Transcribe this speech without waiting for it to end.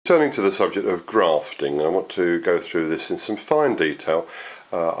Turning to the subject of grafting, I want to go through this in some fine detail.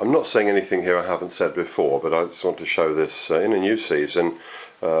 I'm not saying anything here I haven't said before, but I just want to show this in a new season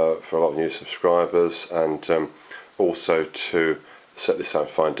for a lot of new subscribers, and also to set this out in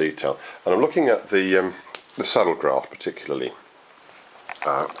fine detail. And I'm looking at the saddle graft particularly.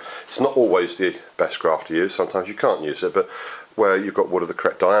 It's not always the best graft to use, sometimes you can't use it, but where you've got wood of the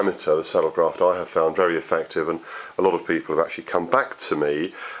correct diameter, the saddle graft I have found very effective, and a lot of people have actually come back to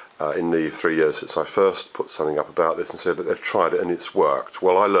me in the 3 years since I first put something up about this and said that they've tried it and it's worked.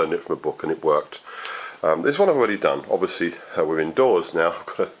 Well, I learned it from a book and it worked. This one I've already done. Obviously we're indoors now. I've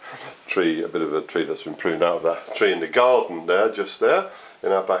got a tree, a bit of a tree that's been pruned out of that tree in the garden there, just there,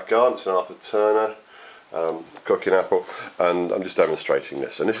 in our back garden. It's an Arthur Turner cooking apple, and I'm just demonstrating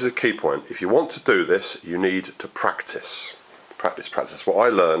this. And this is a key point. If you want to do this, you need to practice. Practice what I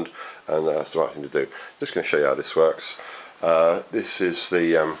learned, and that's the right thing to do. Just going to show you how this works. This is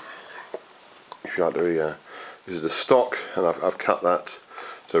the, if you like, this is the stock, and I've cut that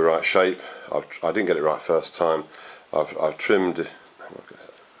to the right shape. I didn't get it right first time. I've trimmed.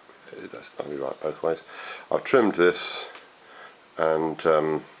 That's not going to be right both ways. I've trimmed this, and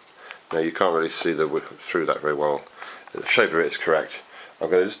now you can't really see the wood through that very well. The shape of it is correct. I'm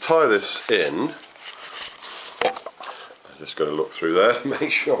going to just tie this in. Just going to look through there,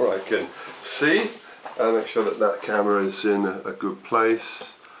 make sure I can see, and make sure that that camera is in a good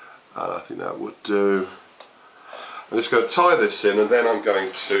place, and I think that would do. I'm just going to tie this in, and then I'm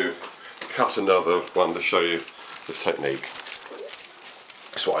going to cut another one to show you the technique.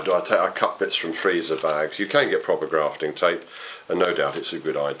 That's what I do. I cut bits from freezer bags. You can get proper grafting tape, and no doubt it's a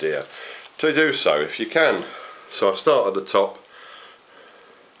good idea to do so if you can. So I start at the top.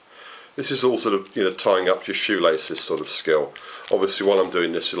 This is all sort of, you know, tying up your shoelaces sort of skill. Obviously while I'm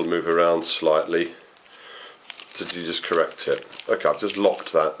doing this it'll move around slightly, so you just correct it. Okay, I've just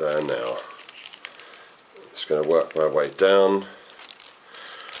locked that there now. Just going to work my way down.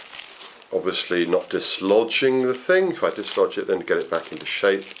 Obviously not dislodging the thing. If I dislodge it, then get it back into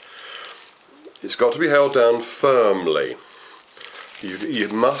shape. It's got to be held down firmly. You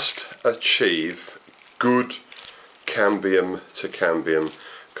must achieve good cambium to cambium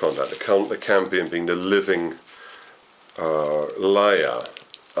contact. The cambium being the living layer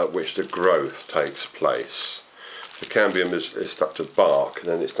at which the growth takes place. The cambium is stuck to bark, and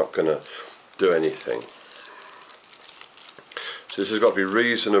then it's not going to do anything. So this has got to be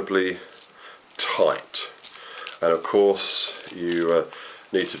reasonably tight, and of course you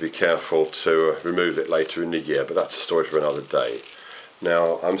need to be careful to remove it later in the year, but that's a story for another day.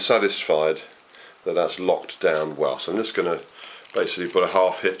 Now I'm satisfied that that's locked down well, so I'm just going to basically put a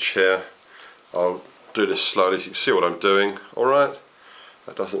half hitch here. I'll do this slowly so you can see what I'm doing. Alright,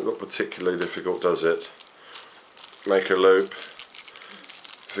 that doesn't look particularly difficult, does it? Make a loop.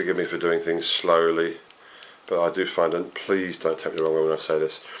 Forgive me for doing things slowly, but I do find, and please don't take me the wrong way when I say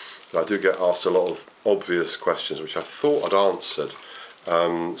this, I do get asked a lot of obvious questions which I thought I'd answered,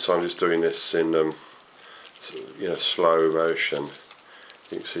 so I'm just doing this in slow motion.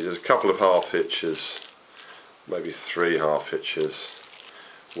 You can see there's a couple of half hitches, maybe 3 half hitches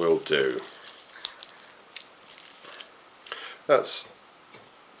will do. That's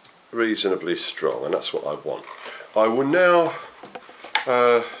reasonably strong, and that's what I want. I will now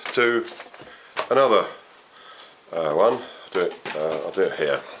do another one. I'll do it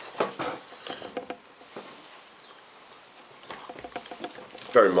here.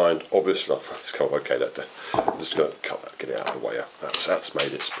 Bear in mind, obviously, let's go. Okay, I'm just going to cut that, get it out of the way. That's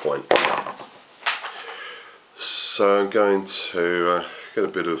made its point. So I'm going to get a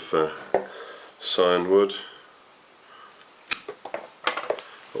bit of scion wood,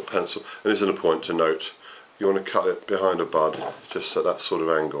 or pencil, and this is a point to note. You want to cut it behind a bud, just at that sort of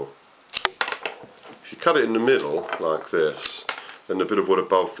angle. If you cut it in the middle like this, then the bit of wood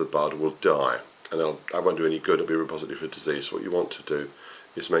above the bud will die, and that won't do any good. It'll be repository for disease. So what you want to do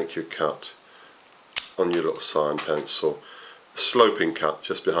is make your cut on your little scion pencil, a sloping cut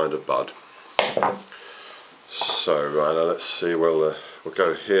just behind a bud. So right, now let's see, we'll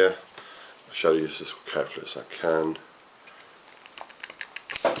go here. I'll show you this as carefully as I can.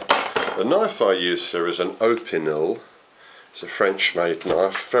 The knife I use here is an Opinel. It's a French made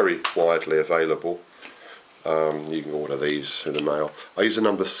knife, very widely available. You can order these in the mail. I use a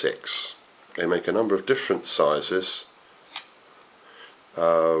number 6. They make a number of different sizes.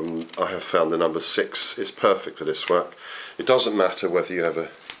 I have found the number 6 is perfect for this work. It doesn't matter whether you have a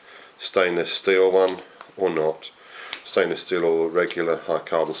stainless steel one or not, stainless steel or regular high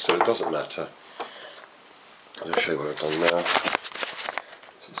carbon steel, it doesn't matter. I'll just show you what I've done now.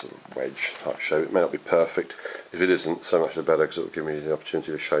 This is a wedge type shape. It may not be perfect. If it isn't, so much the better, because it will give me the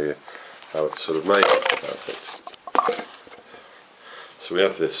opportunity to show you how it's sort of made. Perfect. So we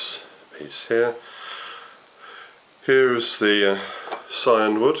have this piece here. Here is the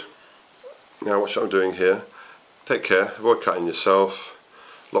scion wood. Now what I'm doing here, take care, avoid cutting yourself,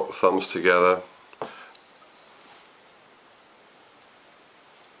 lock the thumbs together.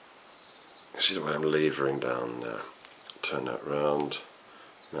 This is the way I'm levering down now. Turn that round,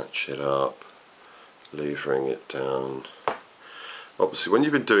 match it up, levering it down. Obviously when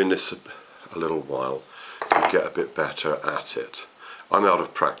you've been doing this a little while, you get a bit better at it. I'm out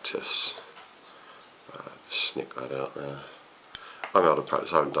of practice. Snick that out there. I'm out of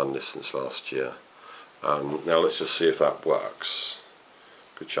practice, I haven't done this since last year. Now let's just see if that works.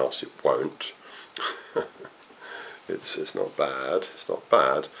 Good chance it won't. It's not bad, it's not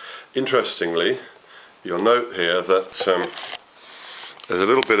bad. Interestingly, you'll note here that there's a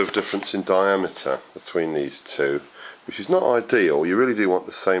little bit of difference in diameter between these two, which is not ideal. You really do want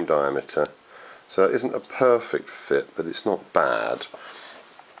the same diameter. So it isn't a perfect fit, but it's not bad.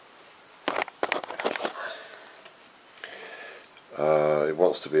 It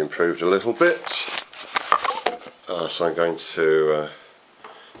wants to be improved a little bit, so I'm going to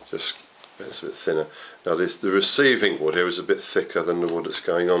just make this a bit thinner. Now the receiving wood here is a bit thicker than the wood that's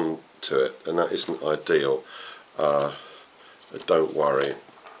going on to it, and that isn't ideal. Don't worry.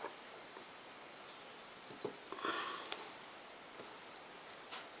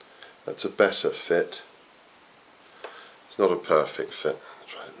 That's a better fit. It's not a perfect fit.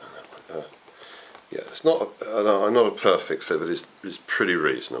 Yeah, it's not a perfect fit, but it's pretty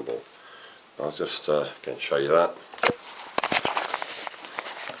reasonable. I'll just again show you that.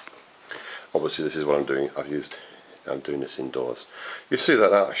 Obviously, this is what I'm doing. I'm doing this indoors. You see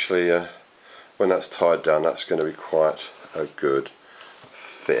that actually, when that's tied down, that's going to be quite a good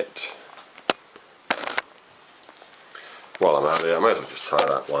fit. While I'm at it, I may as well just tie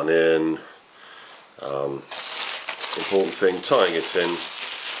that one in. Important thing, tying it in.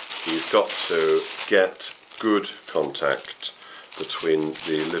 You've got to get good contact between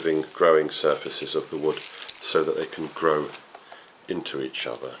the living growing surfaces of the wood so that they can grow into each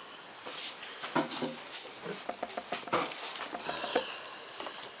other.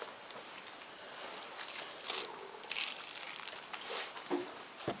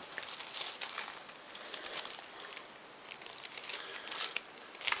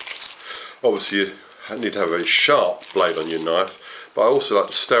 Obviously you need to have a very sharp blade on your knife, but I also like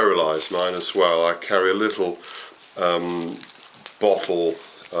to sterilise mine as well. I carry a little bottle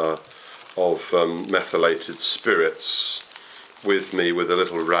of methylated spirits with me, with a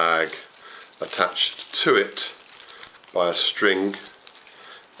little rag attached to it by a string,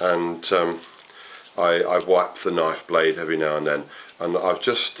 and I wipe the knife blade every now and then. And I've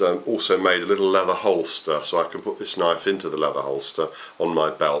just also made a little leather holster, so I can put this knife into the leather holster on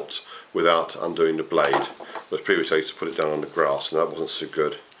my belt without undoing the blade. But previously I used to put it down on the grass, and that wasn't so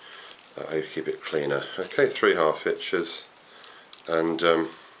good. I keep it cleaner. Okay, 3/2 inches, and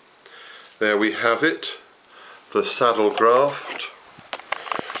there we have it, the saddle graft.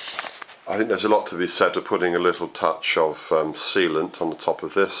 I think there's a lot to be said to putting a little touch of sealant on the top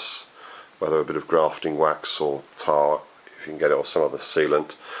of this, whether a bit of grafting wax or tar, if you can get it, or some other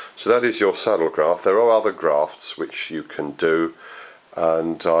sealant. So that is your saddle graft. There are other grafts which you can do,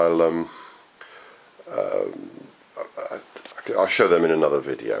 and I'll show them in another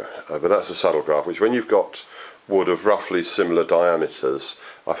video. But that's a saddle graft, which when you've got wood of roughly similar diameters,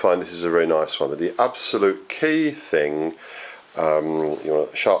 I find this is a very nice one. But the absolute key thing, you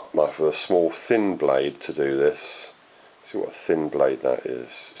want a sharp knife with a small thin blade to do this. See what a thin blade that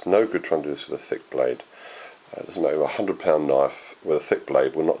is. It's no good trying to do this with a thick blade. It doesn't matter, a £100 knife with a thick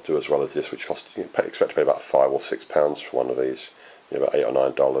blade will not do as well as this, which costs, you can expect to pay about £5 or £6 for one of these, you know, about $8 or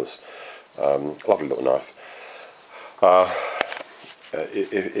 $9. Lovely little knife.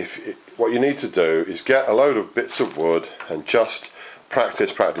 What you need to do is get a load of bits of wood and just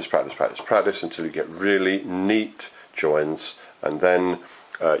practice until you get really neat joins, and then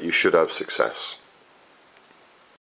you should have success.